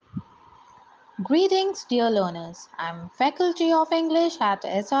Greetings, dear learners. I'm Faculty of English at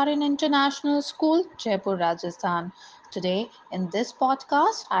SRN International School, Jaipur, Rajasthan. Today, in this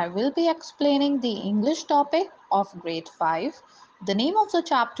podcast, I will be explaining the English topic of Grade 5. The name of the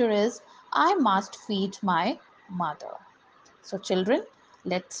chapter is I Must Feed My Mother. So, children,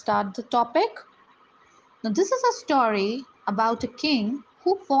 let's start the topic. Now, this is a story about a king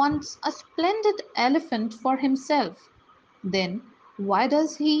who wants a splendid elephant for himself. Then, why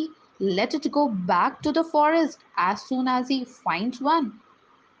does he let it go back to the forest as soon as he finds one?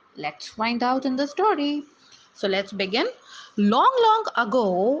 Let's find out in the story. So, let's begin. Long, long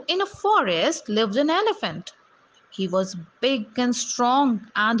ago, in a forest lived an elephant. He was big and strong,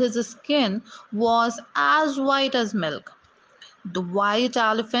 and his skin was as white as milk. The white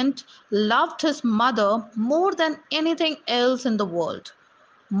elephant loved his mother more than anything else in the world,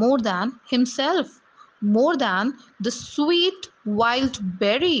 more than himself, more than the sweet wild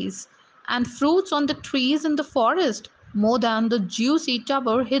berries and fruits on the trees in the forest, more than the juicy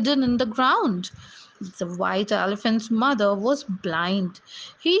tuber hidden in the ground. The white elephant's mother was blind.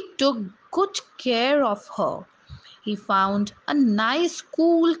 He took good care of her. He found a nice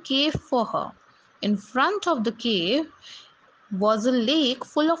cool cave for her. In front of the cave was a lake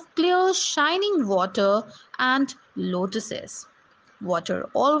full of clear, shining water and lotuses. Water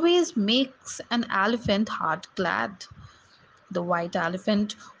always makes an elephant heart glad. The white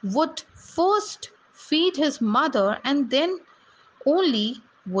elephant would first feed his mother and then only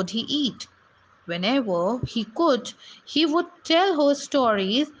would he eat. Whenever he could, he would tell her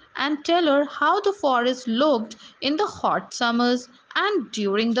stories and tell her how the forest looked in the hot summers and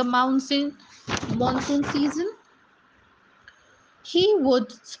during the monsoon season. He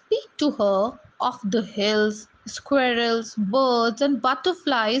would speak to her of the hills, squirrels, birds, and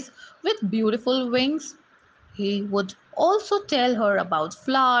butterflies with beautiful wings. He would also tell her about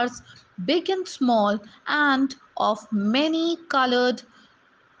flowers, big and small, and of many colored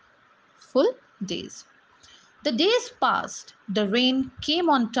full days. The days passed, the rain came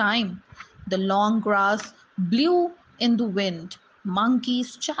on time, the long grass blew in the wind,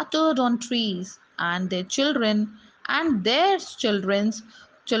 monkeys chattered on trees, and their children's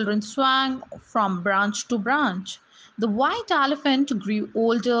children swung from branch to branch. The white elephant grew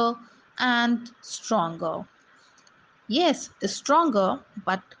older and stronger. Yes, stronger,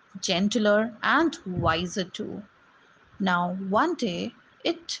 but gentler and wiser too. Now, one day,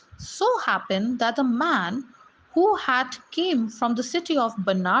 it so happened that a man who had came from the city of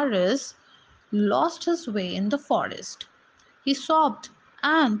Benares lost his way in the forest. He sobbed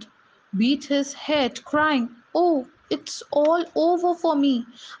and beat his head, crying, "Oh, it's all over for me.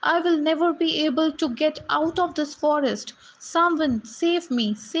 I will never be able to get out of this forest. Someone save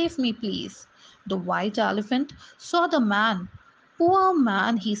me, please." The white elephant saw the man. Poor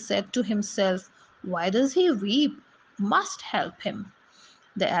man, he said to himself, why does he weep? Must help him.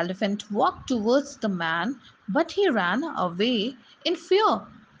 The elephant walked towards the man, but he ran away in fear.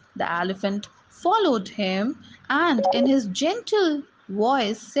 The elephant followed him and, in his gentle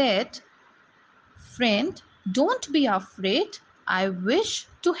voice, said, "Friend, don't be afraid. I wish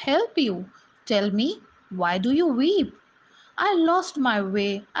to help you. Tell me, why do you weep?" "I lost my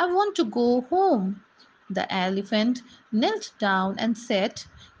way. I want to go home." The elephant knelt down and said,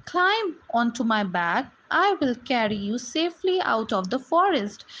 "Climb onto my back. I will carry you safely out of the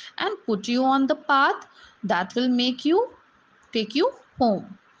forest and put you on the path that will take you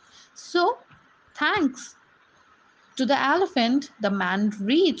home." So, thanks to the elephant, the man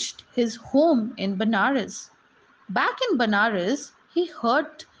reached his home in Benares. Back in Benares, he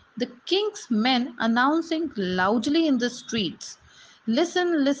heard the king's men announcing loudly in the streets,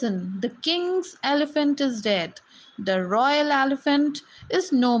 "Listen, listen, the king's elephant is dead. The royal elephant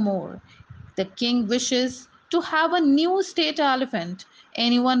is no more. The king wishes to have a new state elephant.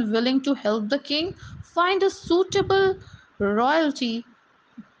 Anyone willing to help the king find a suitable royalty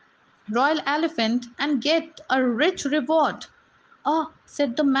royal elephant and get a rich reward?" "Ah,"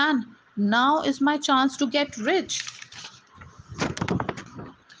 said the man, "now is my chance to get rich."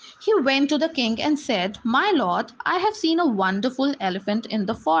 He went to the king and said, "My lord, I have seen a wonderful elephant in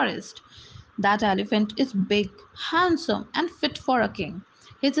the forest. That elephant is big, handsome, and fit for a king.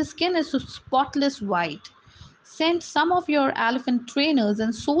 His skin is spotless white. Send some of your elephant trainers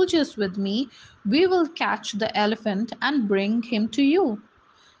and soldiers with me. We will catch the elephant and bring him to you."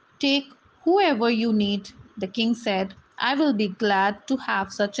 "Take whoever you need," the king said. "I will be glad to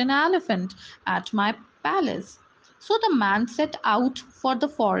have such an elephant at my palace." So the man set out for the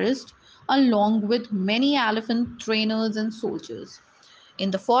forest along with many elephant trainers and soldiers. In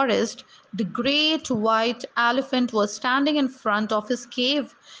the forest, the great white elephant was standing in front of his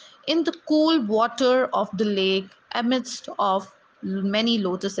cave. in the cool water of the lake amidst of many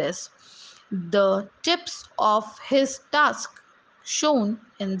lotuses. The tips of his tusk shone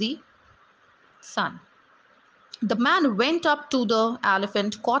in the sun. The man went up to the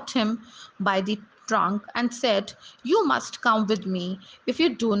elephant, caught him by the trunk, and said, "You must come with me. If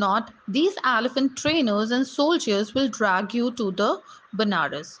you do not, these elephant trainers and soldiers will drag you to the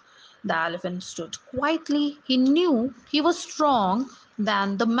Benares." The elephant stood quietly. He knew he was strong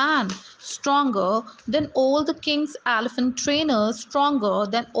than the man, stronger than all the king's elephant trainers, stronger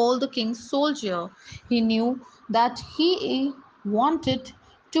than all the king's soldiers. He knew that he wanted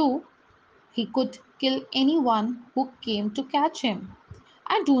to he could kill anyone who came to catch him.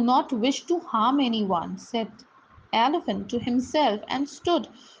 "I do not wish to harm anyone," said Elephant to himself and stood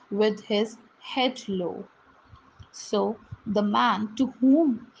with his head low. So the man to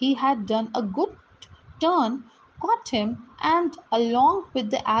whom he had done a good turn caught him and, along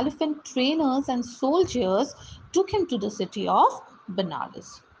with the elephant trainers and soldiers, took him to the city of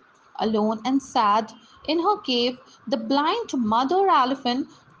Benares. Alone and sad in her cave, the blind mother elephant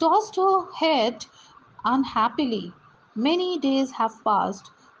tossed her head unhappily. "Many days have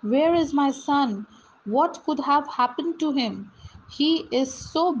passed. Where is my son? What could have happened to him? He is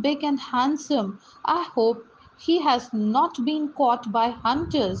so big and handsome. I hope he has not been caught by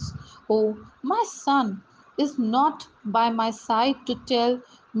hunters. Oh, my son is not by my side to tell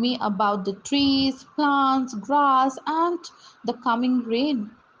me about the trees, plants, grass, and the coming rain.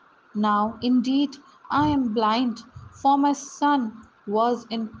 Now, indeed, I am blind, for my son was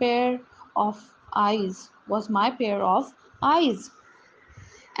my pair of eyes."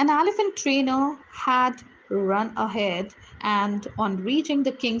 An elephant trainer had run ahead, and on reaching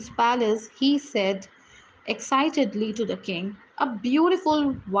the king's palace, he said excitedly to the king, "A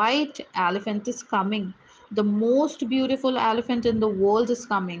beautiful white elephant is coming. The most beautiful elephant in the world is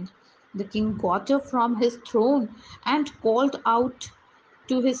coming." The king got up from his throne and called out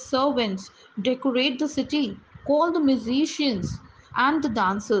to his servants, "Decorate the city, call the musicians and the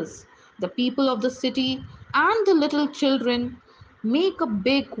dancers, the people of the city and the little children. Make a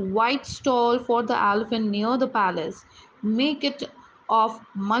big white stall for the elephant near the palace. Make it of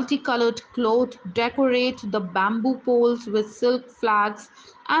multicolored cloth, decorate the bamboo poles with silk flags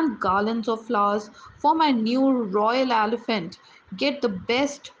and garlands of flowers for my new royal elephant. Get the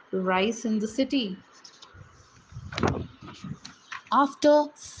best rice in the city." After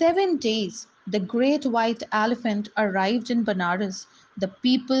 7 days, the great white elephant arrived in Benares. The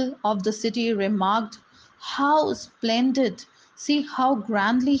people of the city remarked, "How splendid! See how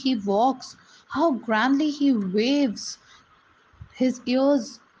grandly he walks, how grandly he waves his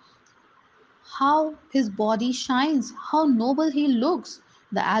ears, how his body shines, how noble he looks."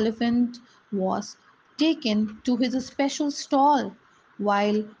 The elephant was taken to his special stall.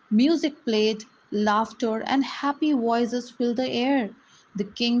 While music played, laughter and happy voices filled the air. The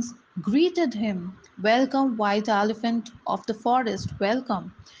kings greeted him. "Welcome, white elephant of the forest,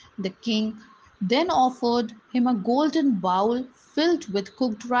 welcome." The king then offered him a golden bowl filled with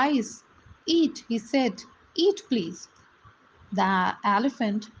cooked rice. "Eat," he said, "eat, please." The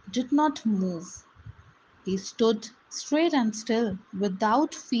elephant did not move. He stood straight and still.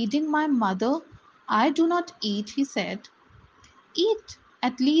 "Without feeding my mother, I do not eat," he said. "Eat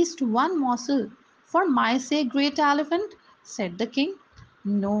at least one morsel for my sake, great elephant," said the king.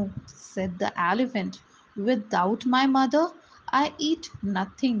 "No," said the elephant. "Without my mother, I eat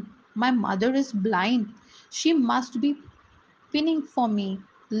nothing. My mother is blind. She must be pinning for me,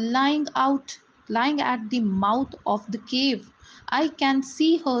 lying at the mouth of the cave. I can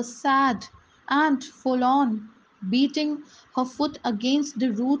see her sad and forlorn, beating her foot against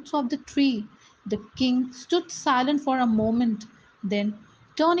the roots of the tree." The king stood silent for a moment. Then,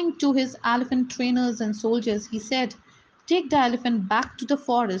 turning to his elephant trainers and soldiers, he said, "Take the elephant back to the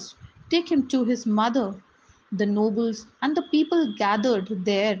forest. Take him to his mother." The nobles and the people gathered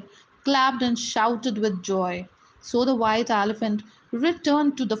there clapped and shouted with joy. So the white elephant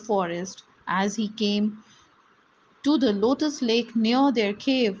returned to the forest. As he came to the lotus lake near their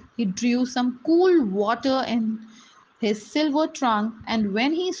cave, he drew some cool water in his silver trunk, and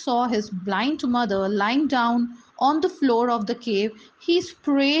when he saw his blind mother lying down on the floor of the cave, he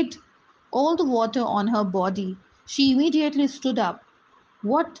sprayed all the water on her body. She immediately stood up.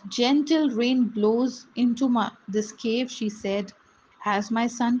 "What gentle rain blows into this cave," she said. "Has my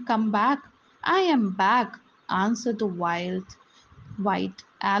son come back?" "I am back," answered the wild white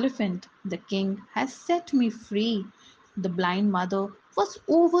elephant. "The king has set me free." The blind mother was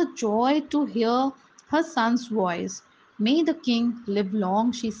overjoyed to hear her son's voice. "May the king live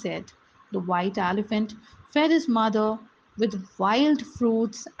long," she said. The white elephant fed his mother with wild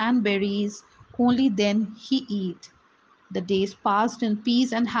fruits and berries. Only then he eat. The days passed in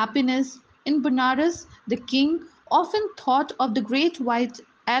peace and happiness. In Benares, the king often thought of the great white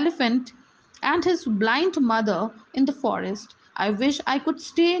elephant and his blind mother in the forest. I wish I could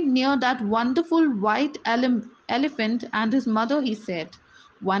stay near that wonderful white elephant and his mother, he said.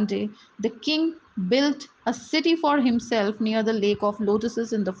 One day, the king built a city for himself near the lake of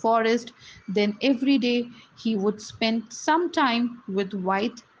lotuses in the forest. Then every day he would spend some time with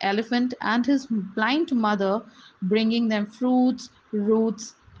White Elephant and his blind mother, bringing them fruits,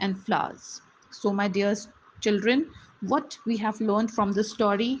 roots, and flowers. So, my dear children, what we have learned from this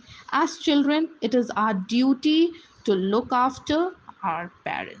story, as children, it is our duty to look after our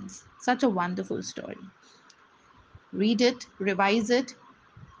parents. Such a wonderful story. Read it, revise it.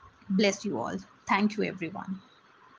 Bless you all. Thank you, everyone.